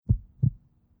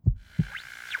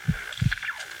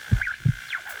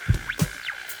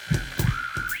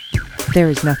There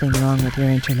is nothing wrong with your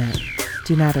internet.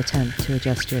 Do not attempt to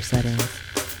adjust your settings.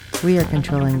 We are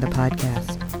controlling the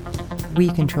podcast. We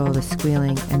control the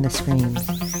squealing and the screams.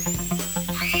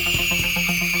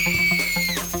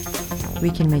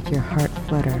 We can make your heart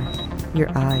flutter, your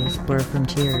eyes blur from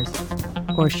tears,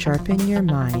 or sharpen your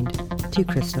mind to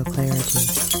crystal clarity.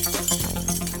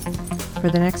 For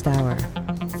the next hour,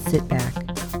 sit back.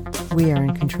 We are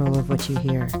in control of what you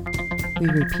hear. We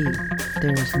repeat,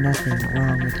 there is nothing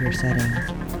wrong with your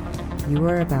settings. You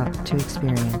are about to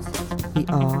experience the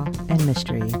awe and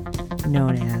mystery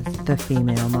known as the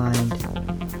female mind.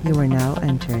 You are now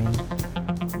entering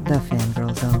the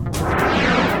Fangirl Zone.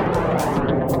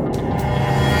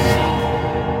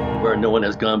 Where no one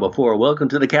has gone before, welcome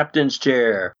to the Captain's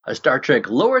Chair, a Star Trek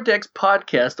Lower Decks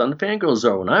podcast on the Fangirl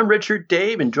Zone. I'm Richard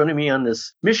Dave, and joining me on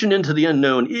this mission into the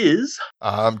unknown is...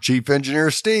 I'm Chief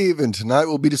Engineer Steve, and tonight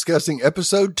we'll be discussing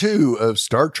Episode 2 of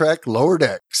Star Trek Lower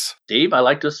Decks. Steve, I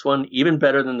like this one even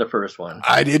better than the first one.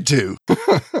 I did too.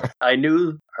 I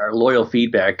knew our loyal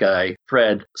feedback guy,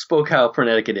 Fred, spoke how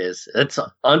frenetic it is. It's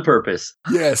on purpose.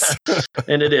 Yes.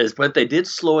 And it is. But they did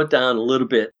slow it down a little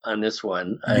bit on this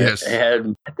one. Yes. I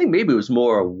think maybe it was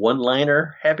more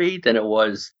one-liner heavy than it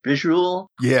was visual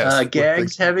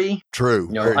gags heavy. True.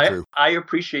 Very true. I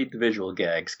appreciate the visual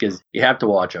gags because you have to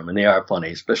watch them, and they are funny,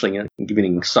 especially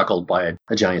getting suckled by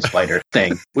a giant spider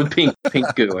thing with pink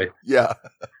goo. Yeah.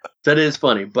 That is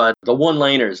funny, but the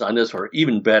one-liners on this were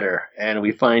even better, and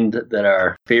we find that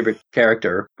our favorite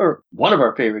character, or one of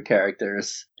our favorite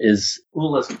characters, is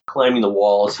climbing the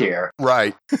walls here.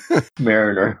 Right.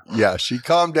 Mariner. Yeah, she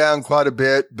calmed down quite a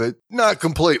bit, but not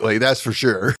completely, that's for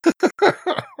sure.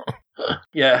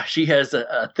 Yeah, she has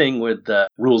a thing with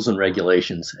rules and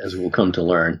regulations, as we'll come to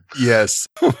learn. Yes.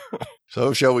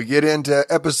 So, shall we get into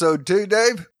Episode 2,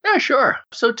 Dave? Yeah, sure.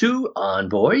 Episode 2,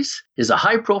 Envoys, is a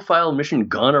high-profile mission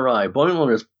gone awry.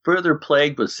 Boimler is further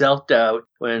plagued with self-doubt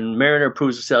when Mariner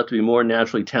proves herself to be more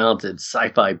naturally talented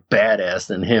sci-fi badass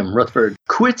than him. Rutherford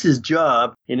quits his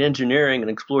job in engineering and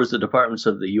explores the departments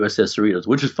of the USS Cerritos,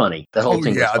 which is funny. That whole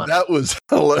thing was funny. That was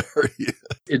hilarious.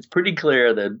 It's pretty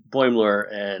clear that Boimler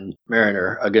and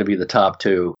Mariner are going to be the top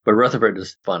two, but Rutherford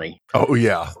is funny. Oh,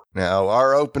 yeah. Now,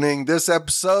 our opening this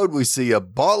episode, we see a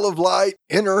ball of light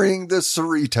entering the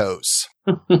Cerritos.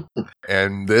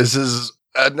 And this is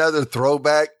another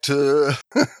throwback to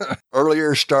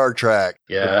earlier Star Trek.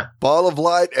 Yeah. The ball of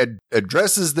light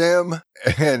addresses them,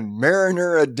 and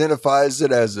Mariner identifies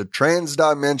it as a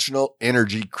transdimensional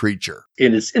energy creature.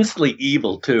 And it's instantly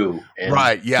evil, too. And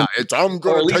right, yeah. I'm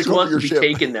going to take over your ship. Or at least wants to be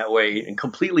taken that way and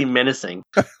completely menacing.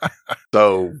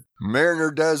 So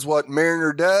Mariner does what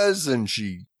Mariner does, and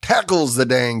she tackles the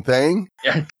dang thing.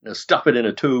 Yeah, stuff it in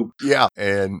a tube. Yeah,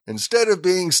 and instead of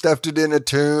being stuffed it in a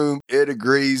tube, it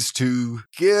agrees to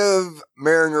give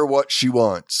Mariner what she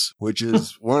wants, which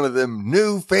is one of them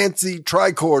new fancy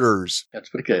tricorders.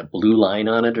 That's what, a blue line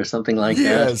on it or something like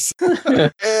that.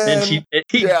 Yes.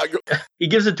 He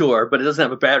gives it to her, but it doesn't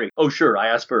have a battery. Oh, sure, I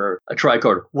asked for a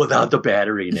tricorder without the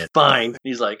battery in it. Fine.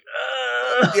 He's like,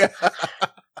 Yeah.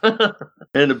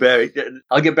 And the battery.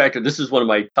 I'll get back to this. Is one of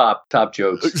my top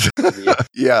jokes.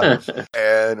 Yeah.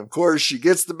 And of course, she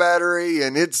gets the battery,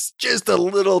 and it's just a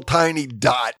little tiny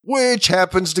dot, which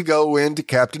happens to go into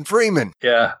Captain Freeman.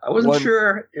 Yeah. I wasn't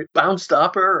sure it bounced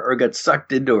off her or got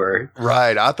sucked into her.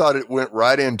 Right. I thought it went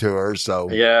right into her.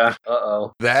 So yeah.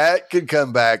 Uh-oh. That could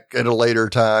come back at a later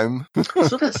time.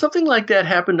 So something like that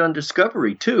happened on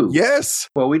Discovery, too. Yes.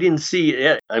 Well, we didn't see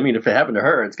it. I mean, if it happened to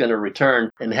her, it's going to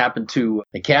return and happen to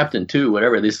the captain, too.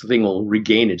 Whatever, this thing will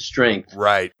regain its strength.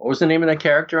 Right. What was the name of that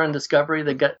character on Discovery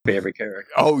that got favorite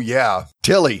character? Oh, yeah.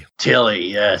 Tilly.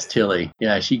 Yes, Tilly.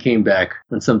 Yeah, she came back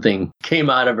when something came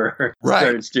out of her. Right.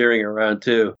 Started steering her around,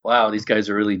 too. Wow, these guys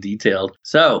are really detailed.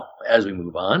 So, as we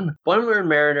move on, Boimler and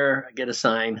Mariner get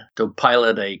assigned to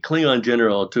pilot a Klingon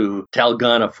general to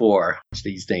Talgana 4.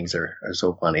 These things are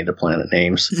so funny, the planet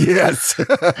names. Yes.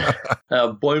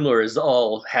 Boimler is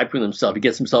all happy with himself. He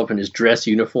gets himself in his dress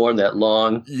uniform, that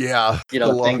long,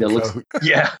 thing that looks,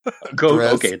 a coat.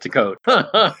 Dress. Okay, it's a coat.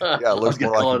 Yeah, it looks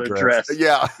more like a dress.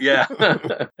 Yeah. Yeah.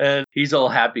 And he's all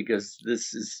happy because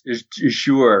this is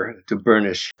sure to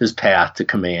burnish his path to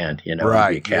command,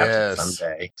 right, be a captain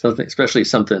someday. Especially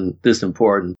something this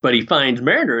important. But he finds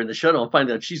Mariner in the shuttle and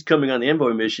finds out she's coming on the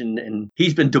Envoy mission, and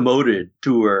he's been demoted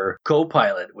to her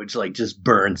co-pilot, which just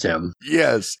burns him.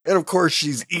 Yes. And of course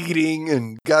she's eating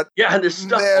and got and there's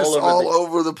stuff mess all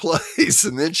over over the place.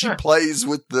 And then she plays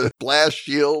with the blast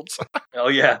shields. Oh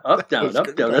yeah, up down,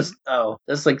 up down.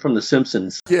 That's like from The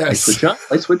Simpsons. Yes. Light switch on,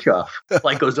 light switch off.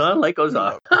 Light goes on, light goes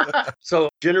off. So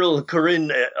General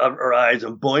Corinne arrives,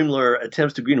 and Boimler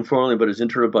attempts to greet him formally, but is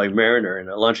interrupted by Mariner and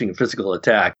launching a physical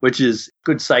attack, which is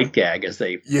good sight gag as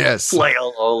they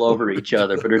flail all over each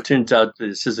other. But it turns out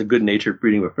this is a good-natured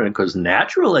breeding with friend because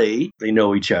naturally they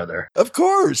know each other. Of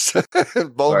course.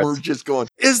 Boimler's just going,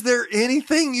 is there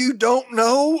anything you don't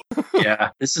know?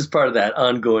 Yeah, this is part of that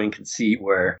ongoing conceit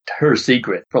where her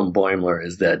secret from Boimler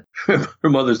is that her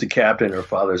mother's the captain, her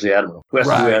father's the admiral. Who has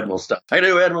to do admiral stuff? I gotta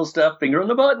do admiral stuff, finger on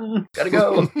the button, gotta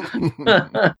go.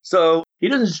 So he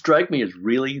doesn't strike me as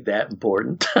really that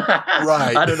important.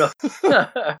 Right. I don't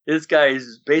know. This guy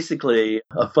is basically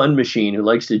a fun machine who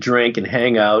likes to drink and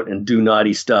hang out and do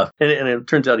naughty stuff. And it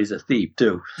turns out he's a thief,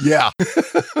 too. Yeah.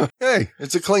 Hey,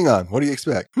 it's a Klingon. What do you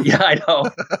expect? Yeah, I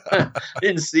know.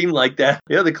 Didn't seem like that.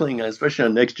 The other Klingon, especially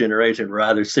on Next Generation,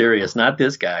 rather serious. Not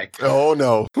this guy. Oh,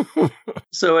 no.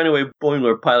 So anyway,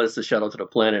 Boimler pilots the shuttle to the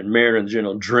planet, and Mariner and the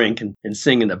General drink and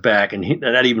sing in the back, and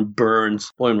that even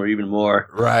burns Boimler even more.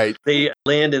 Right. They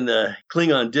land in the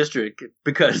Klingon district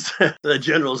because the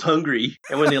General's hungry,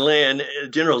 and when they land, the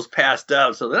General's passed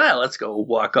out, so let's go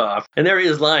walk off. And there he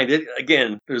is lying.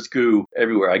 Again, there's goo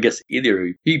everywhere. I guess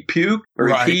either he puked, or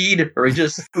he peed, or he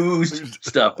just oozed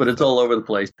stuff, but it's all over the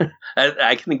place.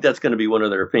 I think that's going to be one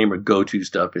of their favorite go-to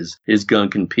stuff is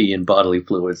gunk and pee and bodily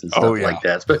fluids and stuff like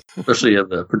that, especially of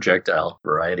the projectile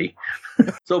variety.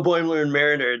 So Boimler and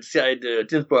Mariner decide to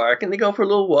disembark, and they go for a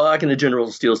little walk, and the General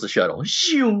steals the shuttle.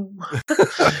 Shoo!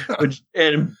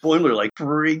 And Boimler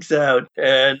freaks out,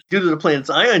 and due to the planet's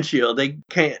ion shield, they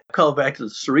can't call back to the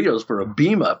Cerritos for a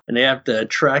beam up, and they have to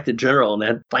track the General and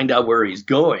then find out where he's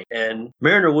going. And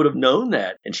Mariner would have known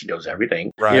that, and she knows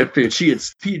everything. Right. If she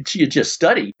had just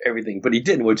studied everything, but he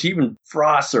didn't, which even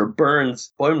frosts or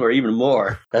burns Boimler even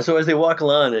more. And so as they walk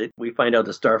along, we find out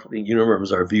the Starfleet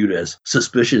uniforms are viewed as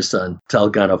suspicious on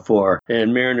Talgana 4,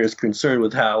 and Mariner is concerned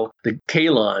with how the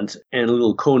Kalons and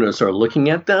little Konos are looking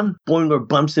at them. Boimler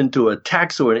bumps into a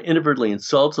Taxor and inadvertently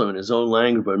insults him in his own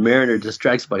language, but Mariner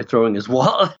distracts by throwing his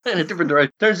wallet in a different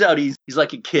direction. Turns out he's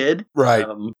like a kid, right?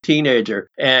 Teenager,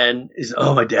 and he's,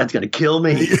 my dad's gonna kill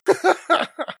me.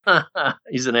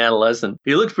 He's an adolescent.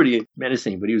 He looks pretty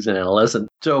menacing, but he was an adolescent.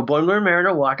 So Boimler and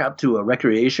Mariner walk up to a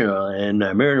recreation, and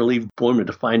Mariner leaves Boimler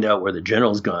to find out where the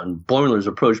General's gone. Boimler is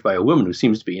approached by a woman who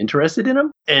seems to be interested in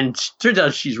him, and turns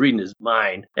out she's reading his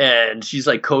mind, and she's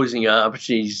cozying up.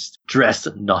 She's dressed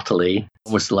naughtily,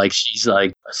 almost like she's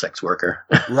a sex worker.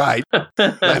 Right.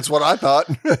 That's what I thought.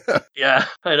 Yeah,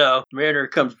 I know. Mariner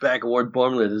comes back and warns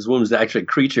Boimler that this woman's actually a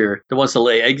creature that wants to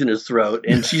lay eggs in his throat,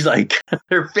 and she's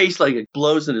her face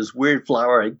explodes in this weird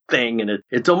flower thing, and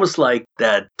it's almost like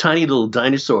that tiny little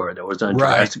dinosaur that was on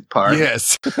Jurassic Park.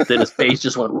 Yes. Then his face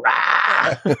just went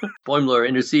rah. Boimler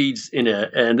intercedes and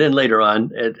then later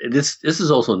on, this is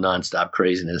also nonstop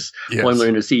craziness. Yes. Boimler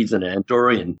intercedes in an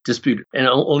Andorian dispute, and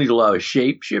only to allow a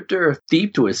shapeshifter, a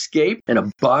thief to escape, and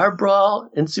a bar brawl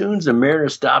ensues, and Mariner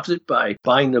stops it by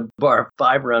buying the bar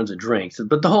 5 rounds of drinks.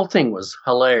 But the whole thing was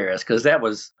hilarious because that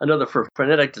was another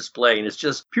frenetic display, and it's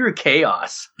just pure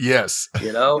chaos. Yes.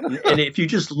 And if you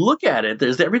just look at it,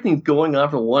 there's everything going on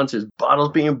at once. There's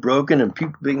bottles being broken and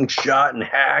people being shot and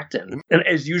hacked. And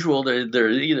as usual, they're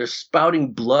either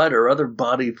spouting blood or other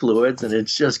body fluids, and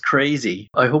it's just crazy.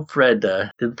 I hope Fred,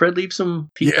 did Fred leave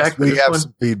some feedback for this one? Yes, we have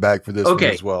some feedback for this one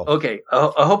as well. Okay.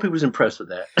 I hope he was impressed with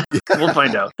that. We'll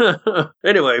find out.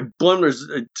 Anyway, Boimler's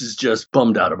just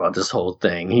bummed out about this whole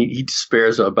thing. He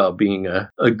despairs about being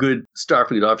a good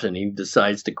Starfleet officer, and he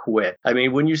decides to quit. I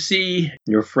mean, when you see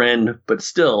your friend, but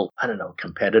still, I don't know,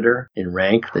 competitor in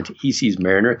rank, that he sees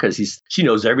Mariner because she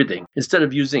knows everything. Instead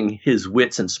of using his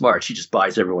wits and smarts, she just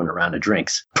buys everyone a round of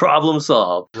drinks. Problem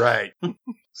solved. Right.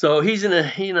 So he's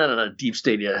not in a deep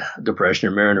state of depression,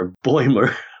 or Mariner.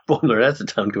 Boimler, that's the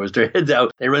tongue twister, heads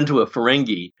out. They run to a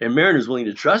Ferengi, and Mariner's willing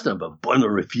to trust him, but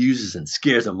Boimler refuses and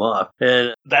scares him off.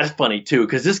 And that's funny, too,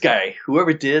 because this guy,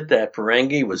 whoever did that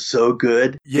Ferengi, was so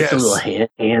good. Yes. Some little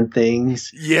hand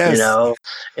things. Yes.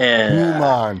 And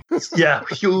Human. Yeah,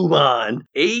 Human.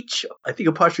 I think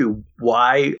apostrophe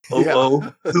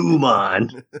Y-O-O,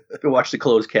 Human. To watch the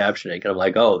closed captioning, and I'm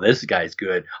like, oh, this guy's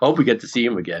good. I hope we get to see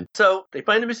him again. So they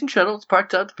find the missing shuttle. It's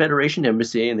parked out at the Federation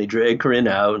Embassy, and they drag Corinne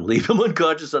out and leave him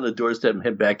unconscious on on the doorstep and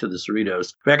head back to the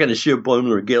Cerritos. Back on the ship,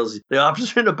 Boimler regales the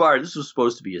officer in the bar. This was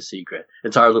supposed to be a secret.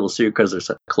 It's our little secret because they're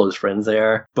such close friends they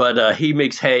are. But he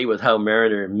makes hay with how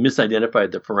Mariner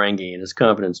misidentified the Ferengi and his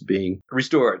confidence being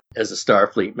restored as a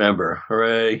Starfleet member.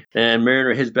 Hooray. And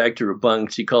Mariner heads back to her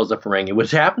bunk. She calls the Ferengi,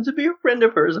 which happens to be a friend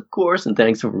of hers, of course, and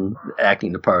thanks for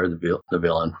acting the part of the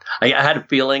villain. I had a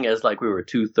feeling as like we were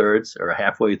 2/3 or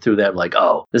halfway through that, like,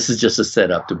 oh, this is just a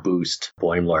setup to boost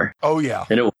Boimler. Oh, yeah.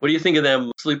 And what do you think of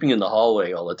them sleeping in the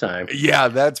hallway all the time? Yeah,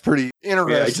 that's pretty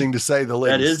interesting to say the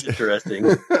least. That is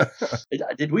interesting.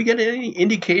 Did we get any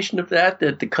indication of that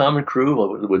the common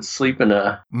crew would sleep in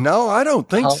a... No, I don't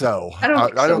think so. I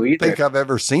don't think I've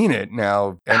ever seen it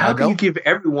now. How can you give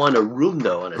everyone a room,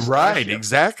 though, on a starship? Right,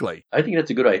 exactly. I think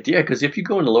that's a good idea, because if you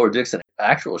go into Lower Decks, an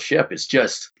actual ship, it's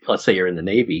just, let's say you're in the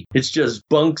Navy, it's just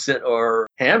bunks or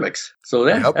hammocks. So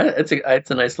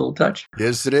it's a nice little touch.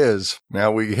 Yes, it is.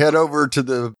 Now we head over to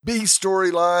the B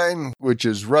storyline, which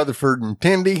is Rutherford and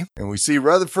Tendi, and we see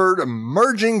Rutherford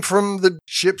emerging from the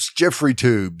ship's Jeffrey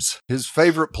tubes, his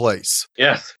favorite place.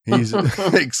 Yes. He's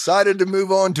excited to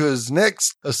move on to his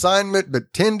next assignment,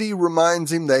 but Tendi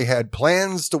reminds him they had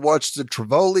plans to watch the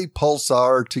Trivoli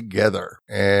pulsar together.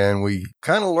 And we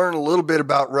kind of learn a little bit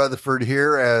about Rutherford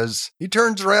here as he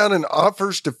turns around and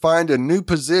offers to find a new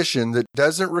position that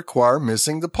doesn't require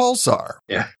missing the pulsar.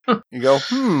 Yeah. You go,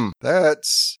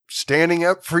 that's standing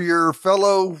up for your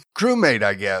fellow crewmate,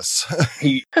 I guess.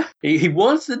 He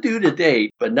wants to do the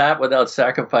date, but not without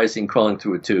sacrificing crawling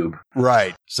through a tube.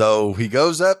 Right. So he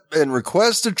goes up and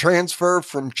requests a transfer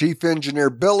from Chief Engineer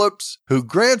Billups, who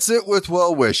grants it with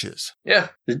well wishes. Yeah.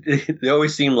 They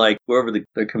always seem like whoever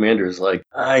the commander is like,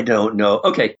 I don't know.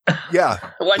 Okay. Yeah.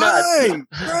 Why not? Fine.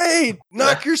 Great.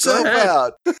 Knock yourself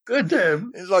out. Good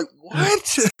damn. He's like,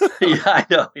 what? Yeah, I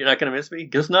know. You're not going to miss me?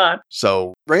 Guess not.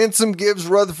 So Ransom gives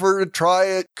Rutherford a try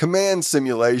at command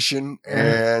simulation,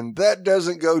 and that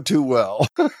doesn't go too well.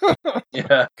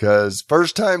 Yeah. Because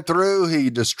first time through, he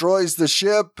destroys the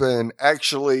ship and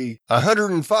actually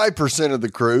 105% of the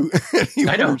crew.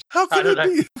 I know. How did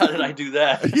I do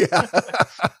that? Yeah.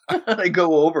 How did I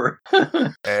go over?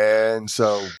 And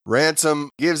so Ransom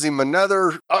gives him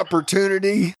another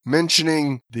opportunity,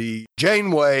 mentioning the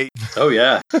Janeway Oh,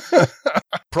 yeah.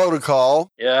 protocol.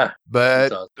 Yeah.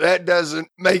 But that doesn't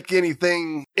make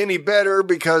anything any better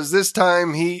because this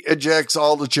time he ejects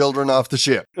all the children off the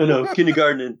ship. I know,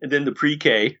 kindergarten and then the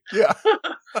pre-K. Yeah.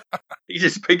 You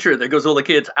just picture it. There goes all the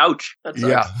kids. Ouch. That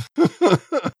sucks.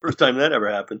 Yeah. First time that ever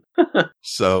happened.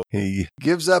 So he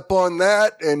gives up on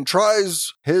that and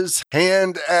tries his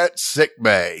hand at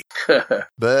sickbay.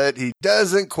 But he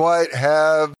doesn't quite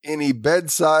have any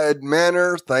bedside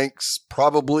manner, thanks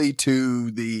probably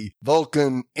to the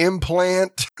Vulcan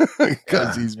implant,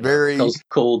 because he's very...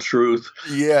 Cold truth.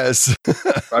 Yes.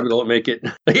 Probably don't make it.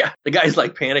 Yeah, the guy's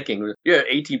like panicking. You're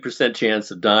 18%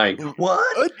 chance of dying.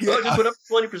 What? Yeah. Oh, just put up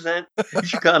 20%. You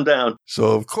should calm down.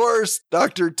 So, of course,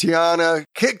 Dr. Tiana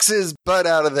kicks his butt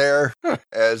out of there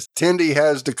as Tendi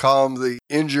has to calm the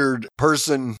injured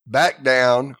person back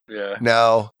down. Yeah.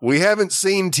 Now, we haven't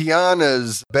seen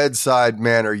Tiana's bedside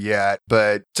manner yet,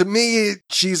 but to me,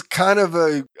 she's kind of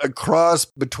a cross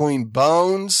between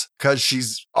Bones, because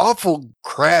she's awful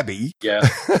crabby. Yeah.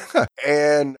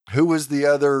 And who was the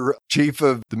other chief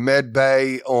of the med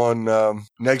bay on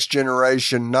Next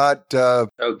Generation? Not...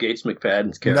 Gates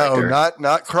McFadden's character. No,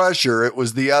 not Crusher. It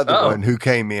was the other one who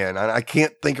came in. And I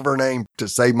can't think of her name to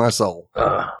save my soul.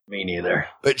 Me neither.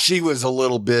 But she was a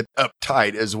little bit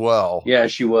uptight as well. Yeah,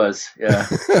 she was. Yeah.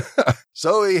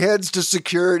 So he heads to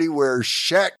security where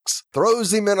Shax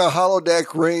throws him in a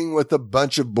holodeck ring with a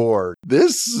bunch of Borg.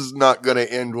 This is not going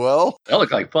to end well. That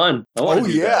looked like fun. I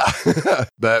do that.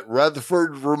 But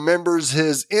Rutherford remembers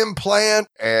his implant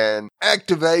and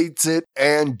activates it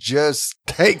and just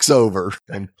takes over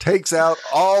and takes out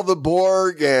all the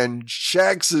Borg, and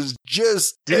Shax is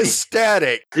just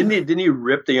ecstatic. Didn't he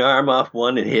rip the arm off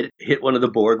one and hit one of the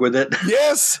Borg with it?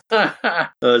 Yes.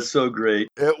 It's so great.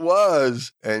 It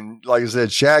was. And like I said,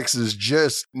 Shax is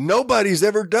just, nobody's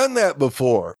ever done that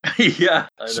before. Yeah,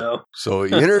 I know. So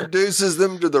he introduces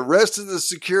them to the rest of the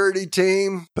security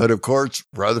team. But of course,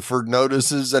 Rutherford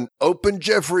notices an open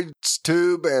Jeffrey's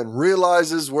tube and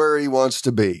realizes where he wants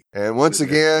to be. And once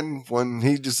again, when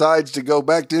he decides to go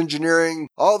back to engineering,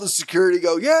 all the security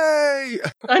go, yay!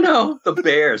 I know. The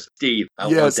bears. Steve, I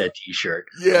want that t-shirt.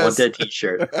 Yes. I want that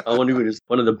t-shirt. I want to be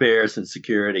one of the bears in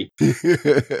security.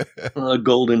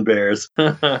 Golden bears.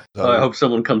 So I hope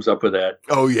someone comes up with that.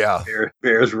 Oh, yeah.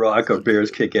 Bears rock or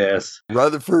Bears kick ass.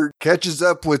 Rutherford catches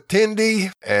up with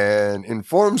Tindy and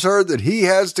informs her that he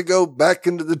has to go back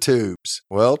into the tubes.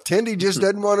 Well, Tindy just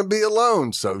doesn't want to be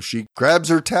alone, so she grabs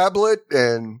her tablet,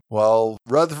 and while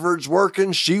Rutherford's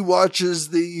working, she watches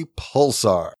the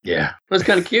pulsar. Yeah, it was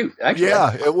kind of cute, actually.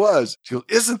 Yeah, it was. She goes,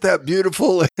 "Isn't that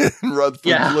beautiful?" And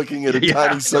Rutherford's looking at a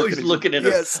tiny circuit. He's looking at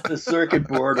the circuit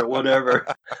board or whatever.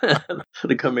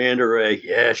 The command array.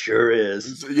 Yeah, sure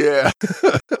is. Yeah.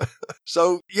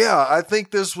 So, yeah, I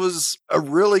think this was a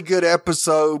really good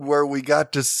episode where we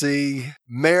got to see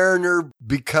Mariner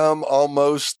become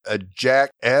almost a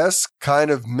Jack-esque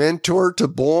kind of mentor to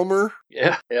Bulmer.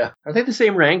 Yeah. Are they the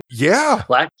same rank? Yeah.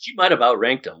 She might have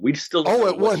outranked him. We still don't know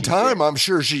at one time, did. I'm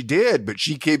sure she did, but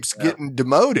she keeps getting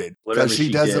demoted because she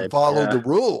doesn't follow the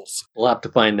rules. We'll have to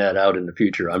find that out in the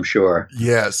future, I'm sure.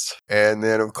 Yes. And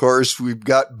then, of course, we've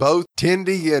got both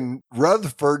Tindy and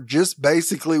Rutherford just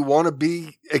basically want to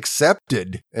be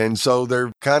accepted. And so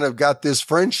they're kind of got this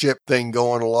friendship thing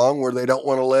going along where they don't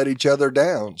want to let each other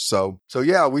down. So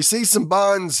yeah, we see some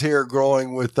bonds here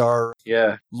growing with our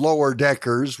lower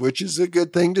deckers, which is a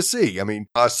good thing to see. I mean,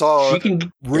 I saw a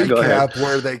recap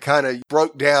where they kind of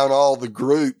broke down all the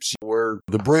groups where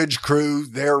the bridge crew,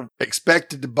 they're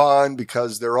expected to bond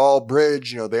because they're all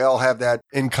bridge, they all have that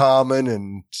in common,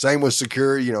 and same with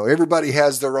security, everybody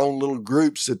has their own little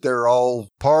groups that they're all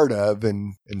part of.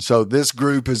 And so this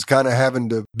group is kind of having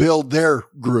to build their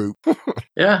group.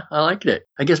 Yeah, I liked it.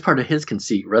 I guess part of his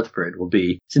conceit, Rutherford, will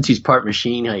be, since he's part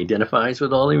machine, he identifies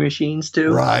with all the machines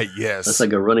too. Right, yes. That's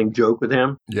like a running joke with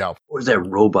him. Yeah. What was that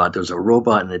robot? There was a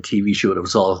robot in the TV show that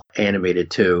was all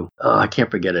animated too. Oh, I can't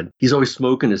forget it. He's always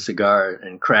smoking a cigar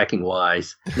and cracking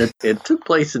wise. And it took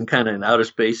place in kind of in outer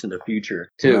space in the future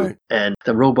too. Right. And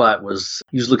the robot he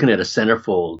was looking at a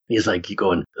centerfold. He's like, you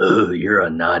going, "Oh, you're a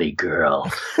naughty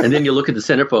girl." And then you look at the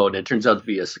centerfold and it turns out to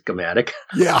be a schematic.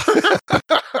 Yeah.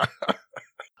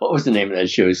 What was the name of that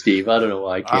show, Steve? I don't know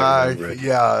why I can't remember it.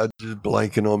 Yeah, just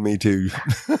blanking on me too.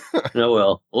 Oh,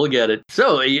 well, we'll get it.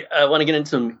 So, I want to get into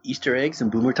some Easter eggs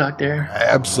and Boomer talk there?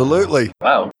 Absolutely.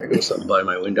 Wow, there goes something by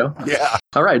my window. Yeah.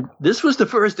 All right, this was the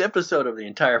first episode of the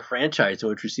entire franchise in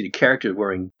which we see the characters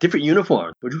wearing different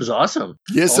uniforms, which was awesome.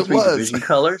 Yes, all it was. Division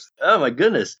colors. Oh, my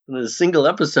goodness. In a single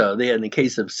episode, they had in the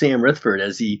case of Sam Rutherford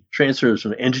as he transfers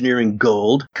from engineering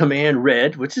gold, command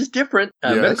red, which is different,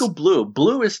 medical blue.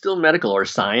 Blue is still medical or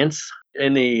science.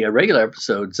 In the regular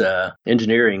episodes,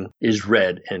 engineering is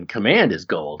red and command is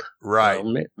gold. Right. So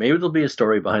maybe there'll be a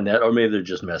story behind that, or maybe they're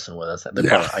just messing with us.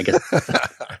 I guess.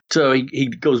 So he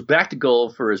goes back to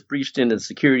gold for his brief stint in the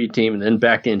security team and then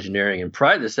back to engineering. And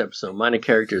prior to this episode, minor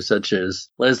characters such as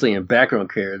Leslie and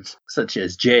background characters such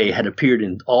as Jay had appeared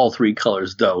in all three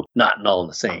colors, though not in all in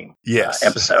the same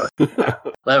episode. That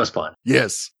was fun.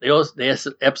 Yes.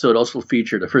 The episode also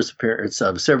featured the first appearance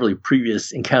of several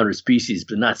previous encountered species,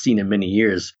 but not seen in many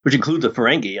years, which includes a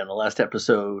Ferengi on the last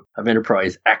episode of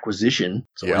Enterprise Acquisition.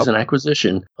 So what is an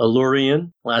acquisition?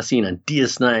 Alurian, last seen on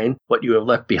DS9, What You Have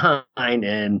Left Behind,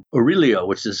 and Aurelio,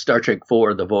 which is Star Trek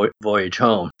IV, The Voyage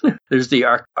Home. There's the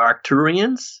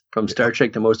Arcturians from Star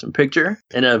Trek The Motion Picture,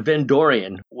 and a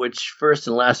Vendorian, which first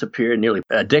and last appeared nearly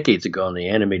decades ago in the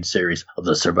animated series of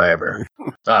The Survivor.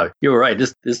 You were right.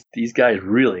 These guys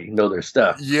really know their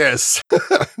stuff. Yes.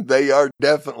 They are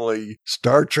definitely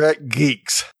Star Trek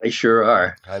geeks. They sure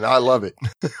are. And I love it.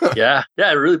 Yeah, it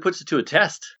really puts it to a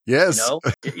test. Yes.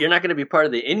 You're not going to be part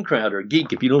of the in crowd or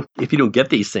geek if you don't get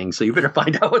these things. So you better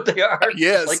find out what they are.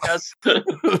 Yes. Like us.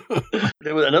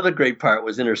 There was another great part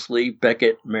was in her sleep.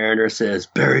 Beckett Mariner says,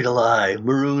 "Buried alive,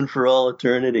 marooned for all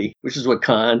eternity," which is what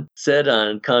Khan said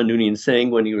on Khan Noonien Singh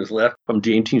when he was left from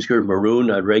J-Team Skirt marooned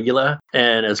on Regula,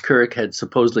 and as Kirk had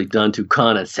supposedly done to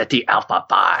Khan at SETI Alpha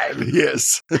 5.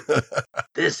 Yes.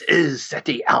 This is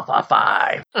SETI Alpha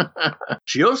 5.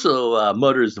 She also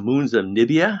mutters the moons of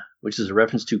Nibia, which is a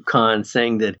reference to Khan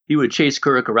saying that he would chase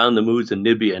Kirk around the moons of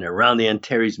Nibia and around the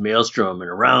Antares Maelstrom and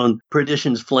around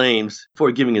Perdition's flames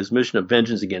before giving his mission of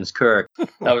vengeance against Kirk.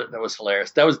 That was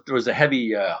hilarious. There was a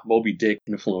heavy Moby Dick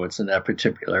influence in that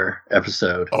particular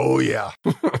episode. Oh, yeah.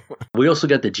 We also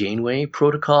got the Janeway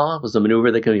Protocol. It was a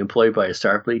maneuver that can be employed by a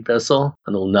Starfleet vessel.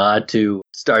 A little nod to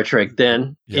Star Trek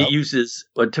then. Yep. It uses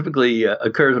what typically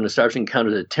occurs when a starship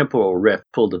encounters a temporal rift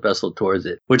catapult the vessel towards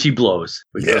it, which he blows.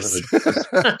 Yes.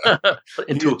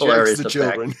 Into a hilarious the effect.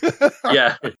 children.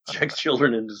 Yeah, it ejects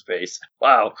children into space.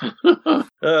 Wow.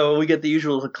 We get the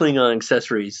usual Klingon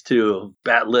accessories too.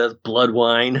 Batleth, blood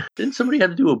wine. Didn't somebody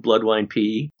have to do a blood wine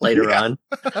pee later on?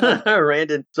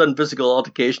 Randon, sudden physical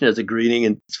altercation as a greeting,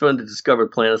 and it's fun to discover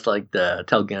planets like the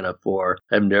Talgana 4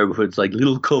 have neighborhoods like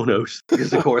Little Konos.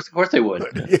 Because of course they would.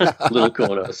 Yeah. Little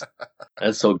Konos.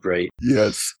 That's so great.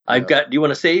 Yes. Do you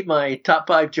want to save my top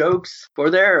 5 jokes for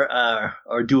there,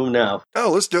 or do them now?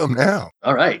 Oh, let's do them now.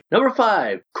 All right. Number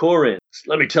 5, Corinth.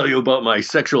 Let me tell you about my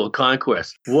sexual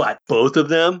conquest. What, both of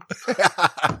them?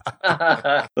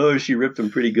 Oh, she ripped him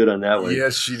pretty good on that one.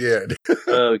 Yes, she did.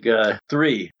 Oh, God.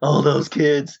 3, all those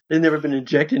kids, they've never been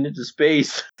injected into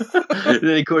space. And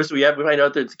then, of course, we find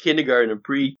out that it's kindergarten and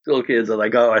pre-school kids. I'm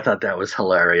like, oh, I thought that was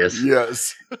hilarious.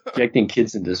 Yes. Injecting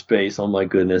kids into space. Oh, my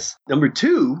goodness. Number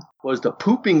 2 was the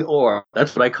pooping orb.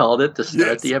 That's what I called it to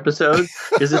start the episode.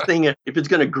 Because this thing, if it's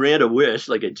going to grant a wish,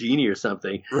 like a genie or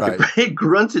something, right, it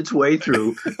grunts its way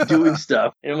through doing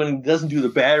stuff. And when it doesn't do the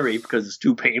battery because it's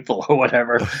too painful or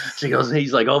whatever,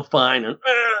 he's like, oh, fine. And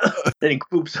then he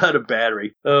poops out a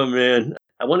battery. Oh, man.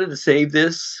 I wanted to save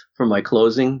this for my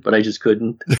closing, but I just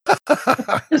couldn't.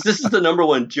 This is the number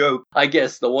one joke, I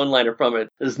guess, the one-liner from it.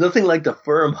 There's nothing like the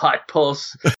firm, hot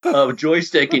pulse of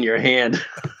joystick in your hand.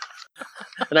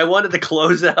 And I wanted to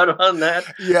close out on that.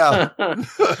 Yeah.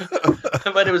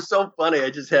 But it was so funny.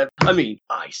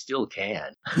 I still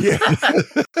can. Yeah.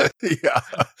 Yeah.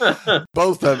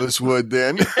 Both of us would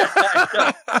then.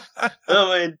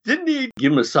 Oh, and didn't he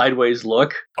give him a sideways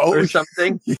look or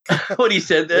something? Yeah. When he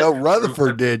said that? No,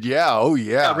 Rutherford did. Yeah. Oh,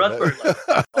 yeah. Rutherford.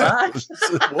 What?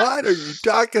 What are you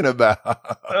talking about?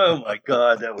 Oh, my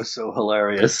God. That was so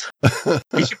hilarious.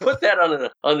 You should put that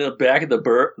on the back of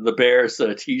the Bears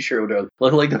T-shirt with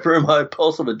looking like the firm high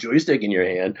pulse of a joystick in your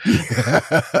hand.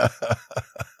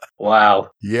 Wow.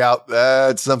 Yep,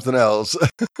 that's something else.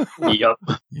 Yep.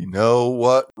 You know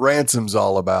what ransom's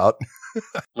all about.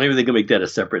 Maybe they can make that a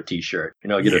separate T-shirt.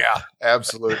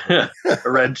 Absolutely. A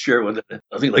red shirt with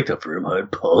nothing like the firm high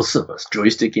pulse of a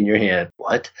joystick in your hand.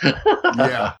 What?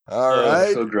 Yeah. All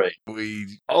right. So great.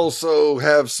 We also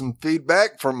have some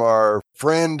feedback from our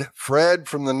friend Fred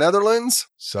from the Netherlands.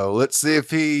 So let's see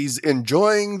if he's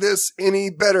enjoying this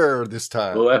any better this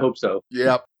time. Oh, I hope so.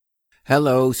 Yep.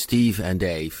 Hello, Steve and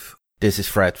Dave. This is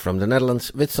Fred from the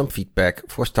Netherlands with some feedback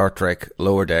for Star Trek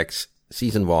Lower Decks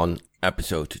Season 1,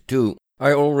 Episode 2.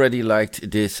 I already liked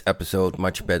this episode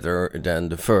much better than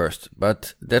the first,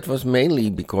 but that was mainly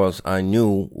because I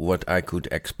knew what I could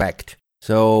expect.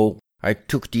 So I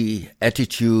took the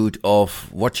attitude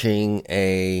of watching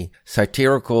a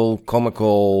satirical,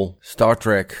 comical Star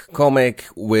Trek comic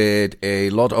with a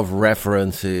lot of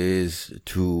references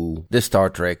to the Star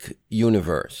Trek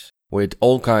universe, with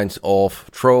all kinds of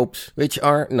tropes, which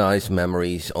are nice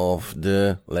memories of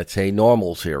the, let's say,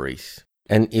 normal series.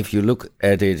 And if you look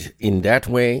at it in that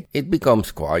way, it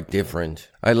becomes quite different.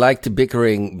 I like the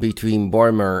bickering between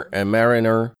Boimler and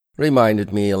Mariner.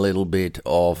 Reminded me a little bit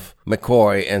of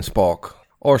McCoy and Spock,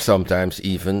 or sometimes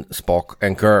even Spock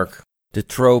and Kirk. The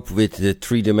trope with the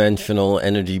three-dimensional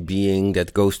energy being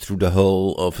that goes through the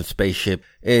hull of a spaceship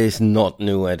is not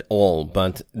new at all,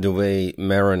 but the way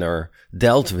Mariner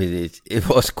dealt with it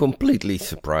was completely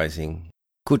surprising.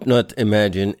 Could not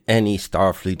imagine any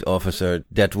Starfleet officer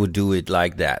that would do it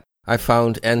like that. I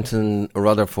found Anton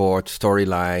Rutherford's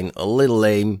storyline a little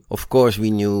lame. Of course, we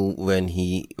knew when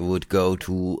he would go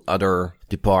to other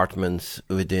departments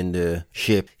within the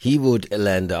ship, he would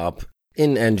land up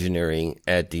in engineering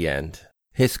at the end.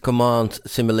 His command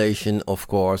simulation, of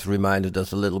course, reminded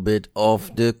us a little bit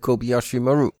of the Kobayashi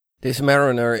Maru. This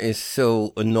Mariner is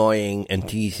so annoying and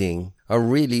teasing. I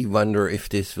really wonder if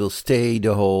this will stay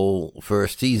the whole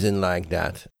first season like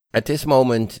that. At this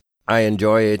moment, I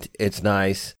enjoy it. It's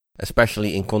nice,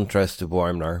 especially in contrast to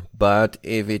Boimler. But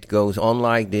if it goes on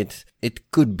like this,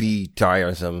 it could be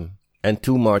tiresome and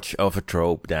too much of a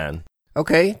trope then.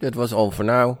 Okay, that was all for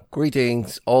now.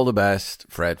 Greetings, all the best,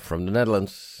 Fred from the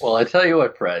Netherlands. Well, I tell you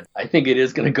what, Fred, I think it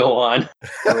is going to go on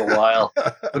for a while.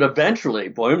 But eventually,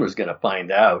 Boimler's going to find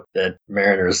out that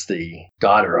Mariner's the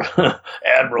daughter of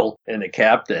Admiral and the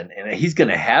captain, and he's going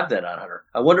to have that on her.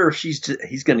 I wonder if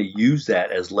he's going to use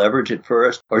that as leverage at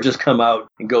first, or just come out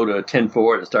and go to a 10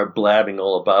 forward and start blabbing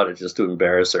all about it just to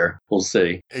embarrass her. We'll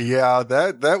see. Yeah,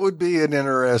 that would be an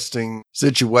interesting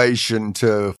situation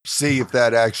to see if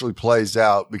that actually plays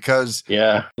out, because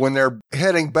when they're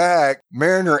heading back,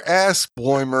 Mariner asks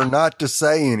Boimler not to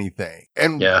say anything.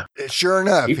 And sure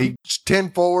enough, he's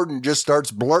 10 forward and just starts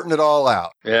blurting it all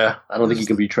out. Yeah, I don't think he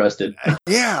can be trusted.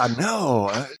 Yeah,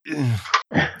 no.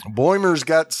 Boimler's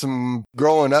got some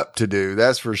growing up to do,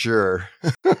 that's for sure.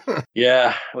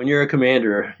 Yeah, when you're a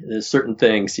commander, there's certain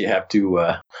things you have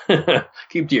to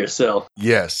keep to yourself.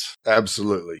 Yes,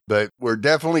 absolutely. But we're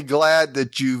definitely glad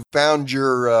that you found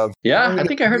your... yeah, I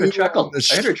think I heard a chuckle.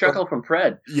 I heard a chuckle from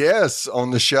Fred. Yes,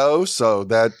 on the show. So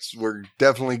we're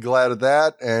definitely glad of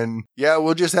that. And yeah,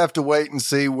 we'll just have to wait and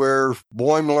see where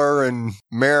Boimler and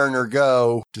Mariner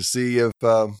go to see if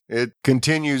it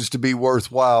continues to be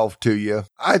worthwhile to you.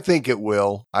 I think it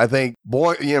will. I think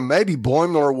maybe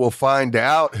Boimler will find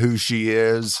out who she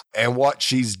is and what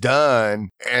she's done,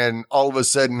 and all of a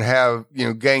sudden have,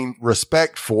 gain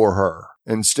respect for her,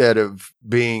 instead of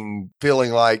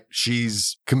feeling like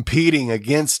she's competing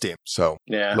against him. So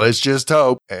yeah, let's just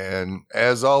hope. And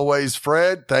as always,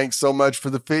 Fred, thanks so much for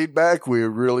the feedback. We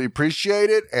really appreciate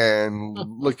it, and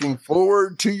looking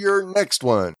forward to your next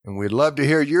one. And we'd love to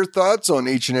hear your thoughts on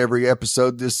each and every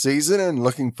episode this season, and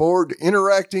looking forward to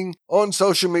interacting on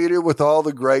social media with all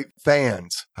the great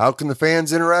fans. How can the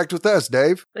fans interact with us,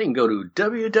 Dave? They can go to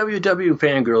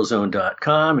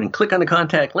www.fangirlzone.com and click on the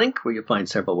contact link, where you'll find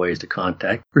several ways to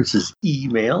contact versus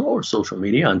email or social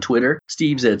media. On Twitter,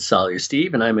 Steve's at Sawyer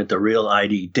Steve, and I'm at The Real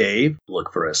ID Dave.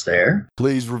 Look for us there.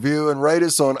 Please review and rate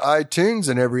us on iTunes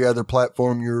and every other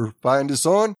platform you find us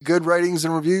on. Good ratings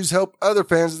and reviews help other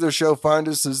fans of the show find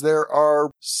us, as there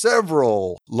are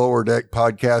several Lower Deck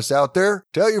podcasts out there.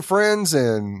 Tell your friends,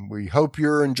 and we hope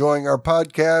you're enjoying our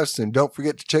podcast. And don't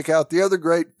forget to check out the other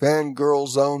great Fangirl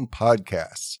Zone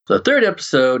podcasts. The third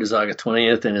episode is August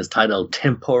 20th and is titled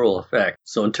Temporal Effect.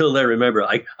 So until then, remember,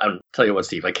 I'll tell you what,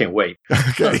 Steve, I can't wait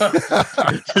okay.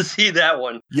 to see that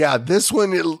one. Yeah, this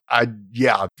one,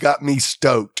 got me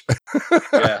stoked.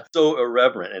 Yeah, so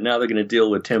irreverent. And now they're going to deal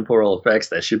with temporal effects.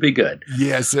 That should be good.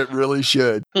 Yes, it really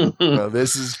should.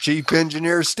 This is Chief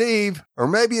Engineer Steve. Or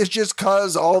maybe it's just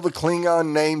because all the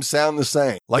Klingon names sound the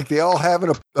same. Like they all have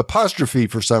an apostrophe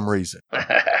for some reason.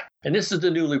 And this is the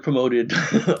newly promoted,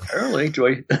 apparently,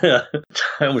 I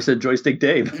almost said Joystick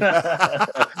Dave.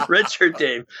 Red Shirt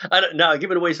Dave. Now,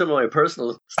 giving away some of my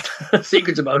personal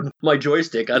secrets about my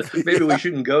joystick. Maybe we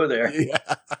shouldn't go there. Yeah.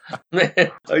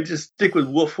 I just stick with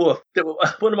woof woof.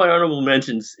 One of my honorable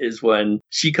mentions is when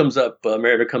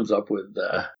Mariner comes up with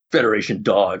Federation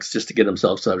dogs just to get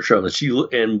themselves out of trouble.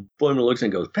 And Boimler looks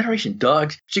and goes, Federation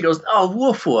dogs? She goes, oh,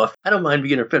 woof woof. I don't mind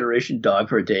being a Federation dog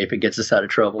for a day if it gets us out of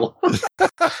trouble.